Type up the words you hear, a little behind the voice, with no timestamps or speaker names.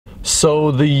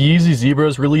So the Yeezy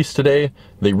Zebras released today.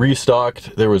 They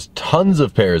restocked. There was tons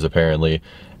of pairs apparently,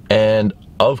 and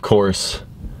of course,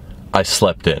 I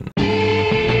slept in.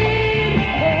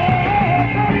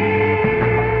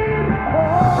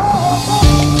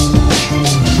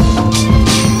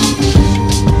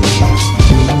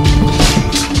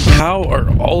 How are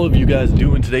all of you guys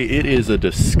doing today? It is a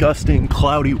disgusting,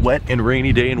 cloudy, wet, and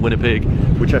rainy day in Winnipeg,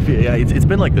 which I feel, yeah, it's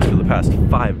been like this for the past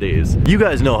 5 days. You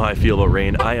guys know how I feel about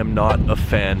rain. I am not a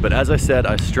fan, but as I said,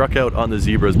 I struck out on the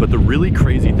Zebras, but the really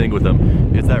crazy thing with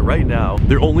them is that right now,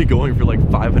 they're only going for like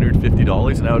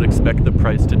 $550, and I would expect the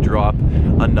price to drop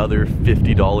another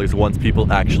 $50 once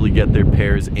people actually get their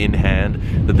pairs in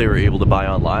hand that they were able to buy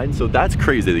online. So that's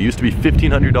crazy. They used to be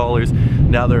 $1,500,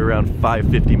 now they're around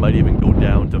 $550, might even go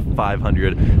down to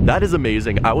 $500. That is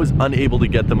amazing. I was unable to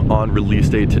get them on release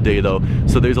day today though,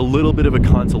 so there's a little bit of a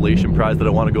consolation prize that I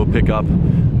want to go pick up.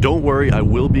 Don't worry, I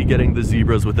will be getting the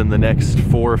Zebras within the next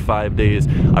 4 or 5 days.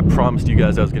 I promised you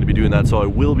guys I was going to be doing that, so I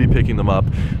will be picking them up.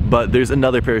 But there's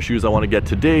another pair of shoes I want to get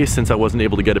today since I wasn't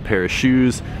able to get a pair of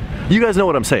shoes. You guys know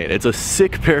what I'm saying. It's a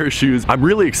sick pair of shoes. I'm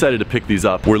really excited to pick these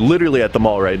up. We're literally at the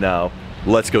mall right now.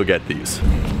 Let's go get these.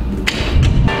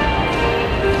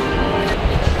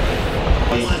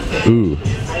 Ooh,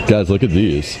 guys, look at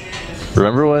these.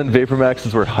 Remember when Vapor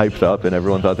Maxes were hyped up and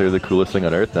everyone thought they were the coolest thing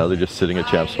on earth? Now they're just sitting at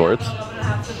Champ Sports.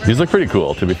 These look pretty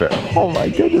cool, to be fair. Oh my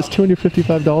goodness,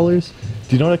 $255?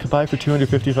 Do you know what I could buy for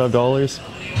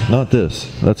 $255? Not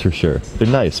this, that's for sure. They're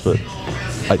nice, but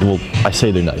I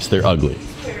say they're nice. They're ugly,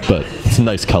 but it's a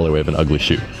nice colorway of an ugly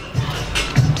shoe.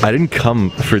 I didn't come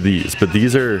for these, but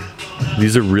these are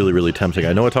really, really tempting.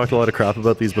 I know I talked a lot of crap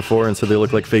about these before and said they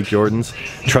look like fake Jordans.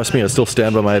 Trust me, I still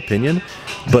stand by my opinion,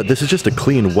 but this is just a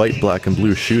clean white, black, and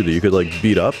blue shoe that you could like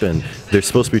beat up, and they're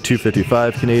supposed to be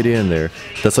 $255 Canadian.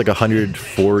 That's like $142,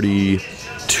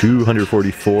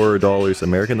 $144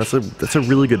 American. That's a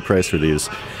really good price for these.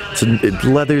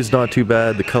 Leather's not too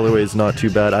bad, the colorway is not too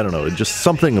bad. I don't know, just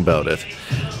something about it.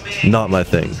 Not my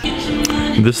thing.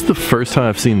 This is the first time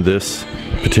I've seen this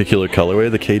particular colorway,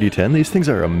 the KD10. These things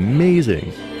are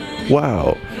amazing.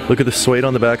 Wow, look at the suede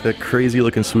on the back, that crazy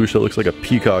looking swoosh that looks like a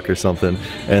peacock or something,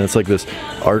 and it's like this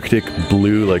Arctic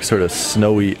blue, like sort of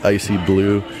snowy, icy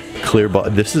blue, clear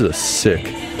bottom. This is a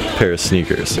sick pair of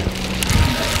sneakers.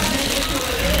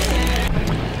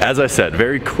 As I said,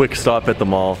 very quick stop at the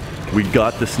mall. We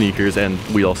got the sneakers and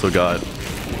we also got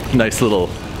nice little,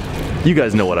 you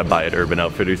guys know what I buy at Urban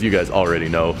Outfitters, you guys already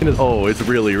know. Oh, it's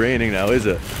really raining now, is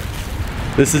it?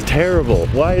 This is terrible.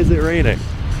 Why is it raining?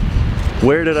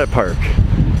 Where did I park?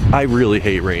 I really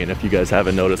hate rain, if you guys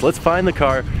haven't noticed. Let's find the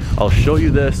car. I'll show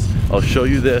you this. I'll show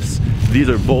you this. These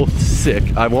are both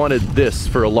sick. I wanted this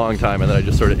for a long time, and then I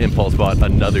just sort of impulse bought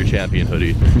another Champion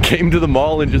hoodie. Came to the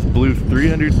mall and just blew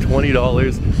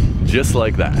 $320 just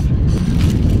like that.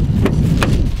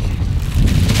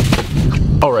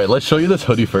 Alright, let's show you this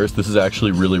hoodie first. This is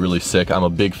actually really, really sick. I'm a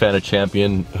big fan of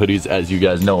Champion hoodies. As you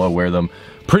guys know, I wear them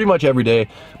pretty much every day.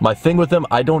 My thing with them,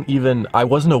 I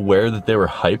wasn't aware that they were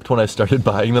hyped when I started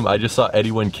buying them. I just saw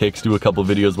Eddie When Kicks do a couple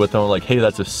videos with them. I'm like, hey,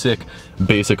 that's a sick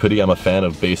basic hoodie. I'm a fan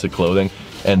of basic clothing.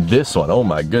 And this one, oh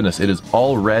my goodness, it is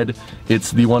all red.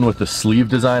 It's the one with the sleeve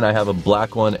design. I have a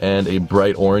black one and a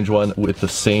bright orange one with the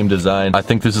same design. I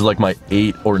think this is like my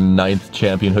 8th or 9th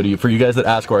Champion hoodie. For you guys that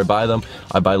ask where I buy them,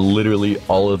 I buy literally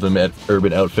all of them at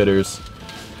Urban Outfitters.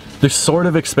 They're sort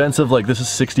of expensive, like this is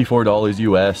 $64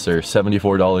 US or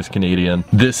 $74 Canadian.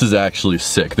 This is actually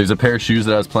sick. There's a pair of shoes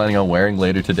that I was planning on wearing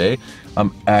later today.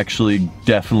 I'm actually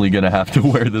definitely gonna have to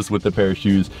wear this with the pair of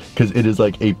shoes because it is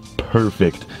like a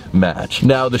perfect match.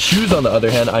 Now the shoes on the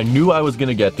other hand, I knew I was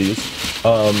gonna get these.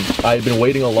 I had been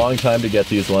waiting a long time to get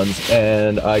these ones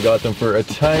and I got them for a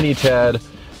tiny tad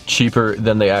cheaper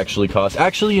than they actually cost.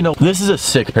 Actually, you know, this is a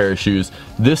sick pair of shoes.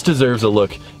 This deserves a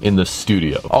look in the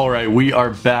studio. All right, we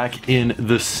are back in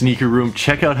the sneaker room.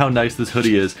 Check out how nice this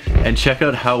hoodie is and check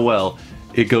out how well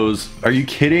it goes. Are you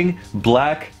kidding?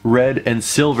 Black, red, and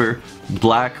silver.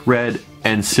 Black, red,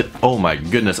 and oh my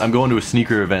goodness. I'm going to a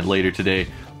sneaker event later today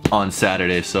on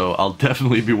Saturday, so I'll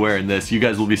definitely be wearing this. You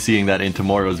guys will be seeing that in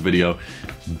tomorrow's video.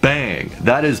 Bang!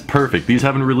 That is perfect. These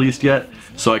haven't released yet,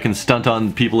 so I can stunt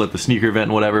on people at the sneaker event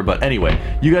and whatever, but anyway,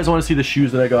 you guys want to see the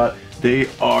shoes that I got? They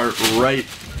are right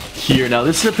here. Now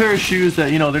this is a pair of shoes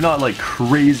that, you know, they're not like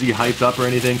crazy hyped up or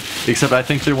anything, except I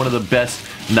think they're one of the best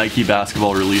Nike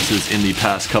basketball releases in the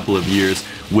past couple of years,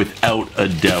 without a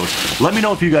doubt. Let me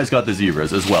know if you guys got the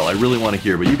Zebras as well. I really want to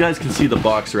hear, but you guys can see the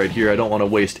box right here. I don't want to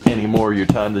waste any more of your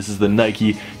time. This is the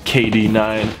Nike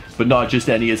KD9, but not just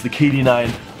any, it's the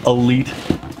KD9 Elite.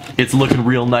 It's looking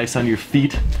real nice on your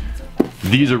feet.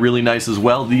 These are really nice as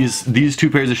well. These two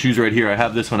pairs of shoes right here, I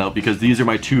have this one out because these are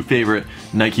my two favorite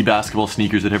Nike basketball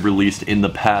sneakers that have released in the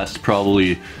past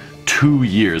probably 2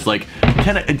 years. Like,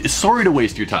 sorry to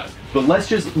waste your time, but let's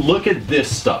just look at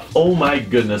this stuff. Oh my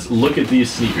goodness, look at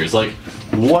these sneakers. Like,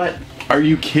 what? Are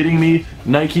you kidding me?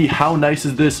 Nike, how nice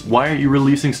is this? Why aren't you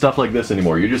releasing stuff like this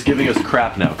anymore? You're just giving us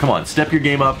crap now. Come on, step your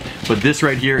game up. But this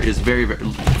right here is very,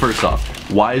 first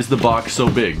off, why is the box so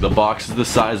big? The box is the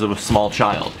size of a small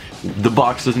child. The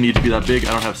box doesn't need to be that big.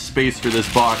 I don't have space for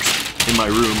this box in my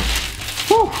room.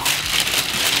 Whew.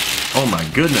 Oh my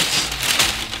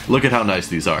goodness. Look at how nice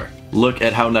these are. Look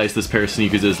at how nice this pair of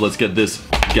sneakers is. Let's get this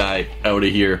guy out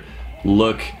of here.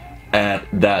 Look at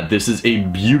that. This is a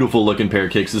beautiful looking pair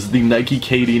of kicks. This is the Nike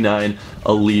KD9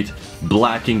 Elite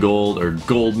black and gold, or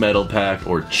gold medal pack,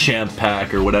 or champ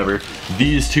pack, or whatever.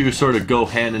 These two sort of go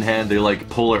hand in hand. They're like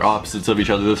polar opposites of each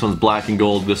other. This one's black and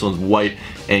gold, this one's white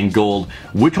and gold.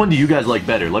 Which one do you guys like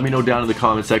better? Let me know down in the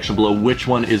comment section below which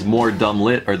one is more dumb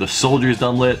lit. Are the Soldiers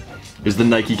dumb lit? Is the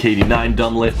Nike KD9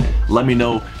 dumb lit? Let me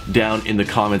know down in the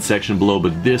comment section below.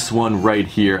 But this one right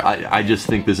here, I just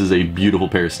think this is a beautiful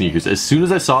pair of sneakers. As soon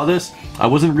as I saw this, I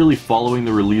wasn't really following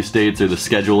the release dates or the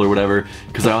schedule or whatever,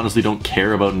 because I honestly don't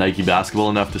care about Nike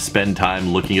basketball enough to spend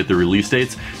time looking at the release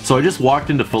dates. So I just walked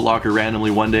into Footlocker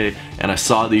randomly one day and I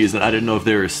saw these, and I didn't know if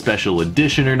they were a special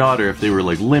edition or not, or if they were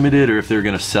like limited, or if they were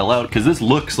gonna sell out, because this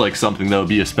looks like something that would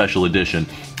be a special edition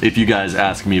if you guys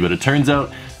ask me. But it turns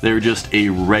out they're just a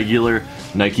regular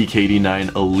Nike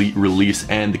KD9 Elite release,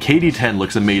 and the KD10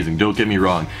 looks amazing, don't get me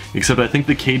wrong, except I think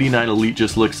the KD9 Elite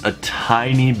just looks a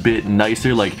tiny bit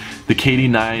nicer. Like, the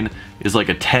KD9 is like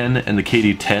a 10 and the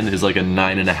KD10 is like a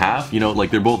 9.5, you know,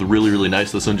 like they're both really, really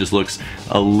nice. This one just looks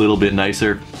a little bit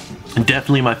nicer.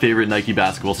 Definitely my favorite Nike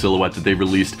basketball silhouette that they've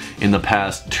released in the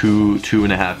past two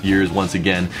and a half years. Once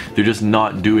again, they're just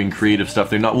not doing creative stuff.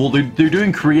 They're not, well, they're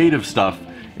doing creative stuff.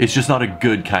 It's just not a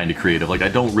good kind of creative. Like, I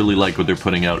don't really like what they're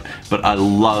putting out, but I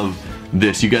love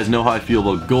this. You guys know how I feel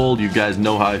about gold. You guys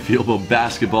know how I feel about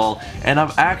basketball. And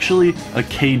I'm actually a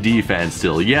KD fan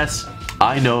still. Yes,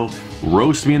 I know.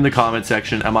 Roast me in the comment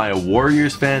section. Am I a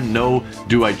Warriors fan? No.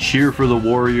 Do I cheer for the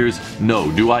Warriors?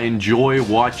 No. Do I enjoy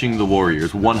watching the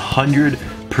Warriors?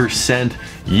 100%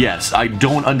 yes. I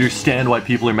don't understand why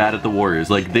people are mad at the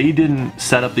Warriors. Like, they didn't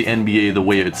set up the NBA the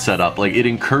way it's set up. Like, it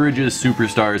encourages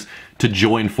superstars to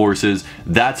join forces.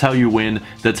 That's how you win.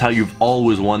 That's how you've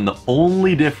always won. The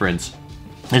only difference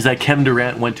is that Kevin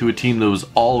Durant went to a team that was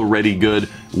already good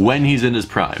when he's in his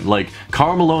prime. Like,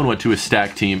 Karl Malone went to a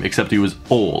stacked team, except he was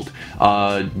old.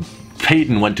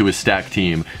 Peyton went to a stacked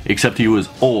team, except he was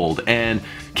old. And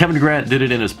Kevin Durant did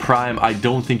it in his prime. I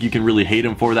don't think you can really hate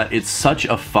him for that. It's such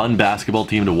a fun basketball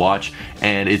team to watch,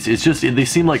 and it's just, they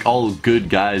seem like all good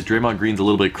guys. Draymond Green's a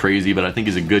little bit crazy, but I think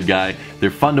he's a good guy.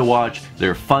 They're fun to watch.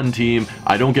 They're a fun team.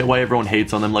 I don't get why everyone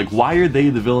hates on them. Like, why are they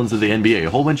the villains of the NBA? A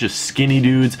whole bunch of skinny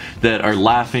dudes that are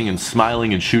laughing and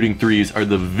smiling and shooting threes are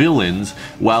the villains,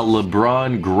 while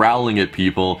LeBron growling at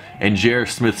people and J.R.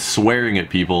 Smith swearing at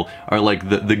people are like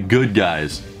the good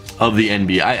guys of the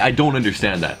NBA. I don't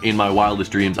understand that. In my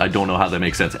wildest dreams, I don't know how that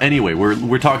makes sense. Anyway,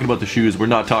 we're talking about the shoes. We're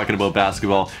not talking about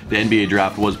basketball. The NBA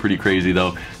draft was pretty crazy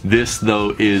though. This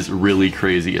though is really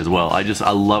crazy as well. I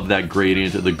love that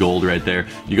gradient of the gold right there.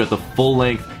 You got the full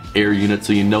length Air unit,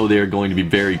 so you know they're going to be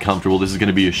very comfortable. This is going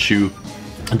to be a shoe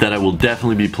that I will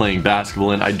definitely be playing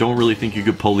basketball in. I don't really think you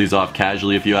could pull these off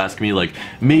casually, if you ask me. Like,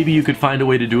 maybe you could find a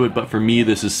way to do it, but for me,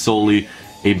 this is solely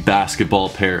a basketball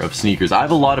pair of sneakers. I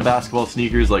have a lot of basketball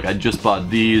sneakers. Like, I just bought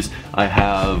these. I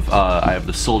have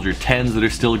the Soldier 10s that are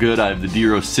still good. I have the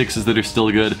D-Rose 6s that are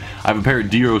still good. I have a pair of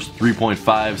D-Rose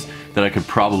 3.5s that I could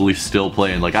probably still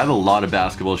play in. Like, I have a lot of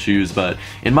basketball shoes, but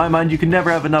in my mind, you can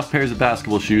never have enough pairs of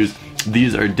basketball shoes.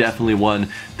 These are definitely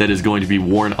one that is going to be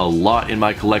worn a lot in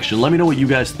my collection. Let me know what you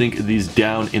guys think of these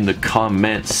down in the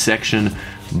comment section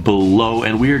below.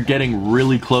 And we are getting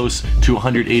really close to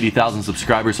 180,000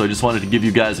 subscribers, so I just wanted to give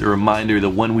you guys a reminder that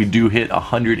when we do hit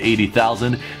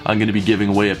 180,000, I'm going to be giving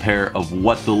away a pair of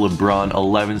What the LeBron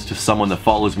 11s to someone that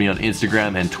follows me on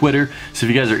Instagram and Twitter. So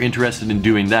if you guys are interested in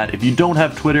doing that, if you don't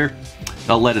have Twitter,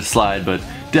 I'll let it slide, but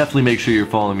definitely make sure you're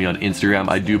following me on Instagram.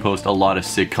 I do post a lot of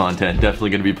sick content.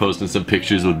 Definitely going to be posting some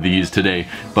pictures with these today.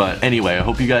 But anyway, I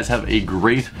hope you guys have a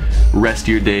great rest of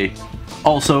your day.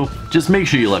 Also, just make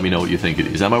sure you let me know what you think of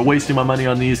these. Am I wasting my money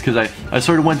on these? Because I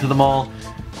sort of went to the mall,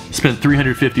 spent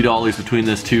 $350 between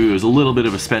this two. It was a little bit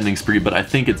of a spending spree, but I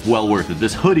think it's well worth it.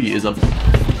 This hoodie is a...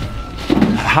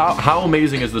 How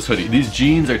amazing is this hoodie? These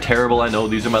jeans are terrible, I know.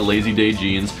 These are my lazy day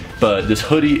jeans, but this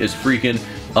hoodie is freaking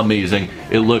amazing.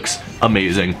 It looks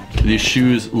amazing. These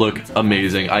shoes look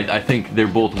amazing. I think they're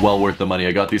both well worth the money.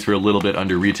 I got these for a little bit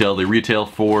under retail. They retail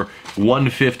for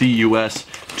 $150 US,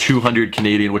 200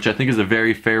 Canadian, which I think is a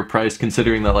very fair price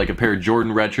considering that like a pair of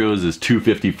Jordan Retros is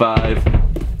 $255.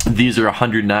 These are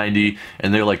 $190,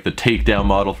 and they're like the takedown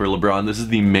model for LeBron. This is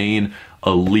the main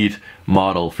elite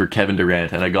model for Kevin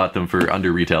Durant, and I got them for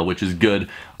under retail, which is good.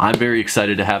 I'm very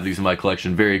excited to have these in my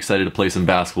collection, very excited to play some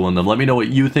basketball in them. Let me know what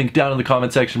you think down in the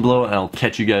comment section below, and I'll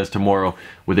catch you guys tomorrow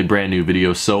with a brand new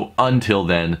video. So until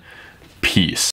then, peace.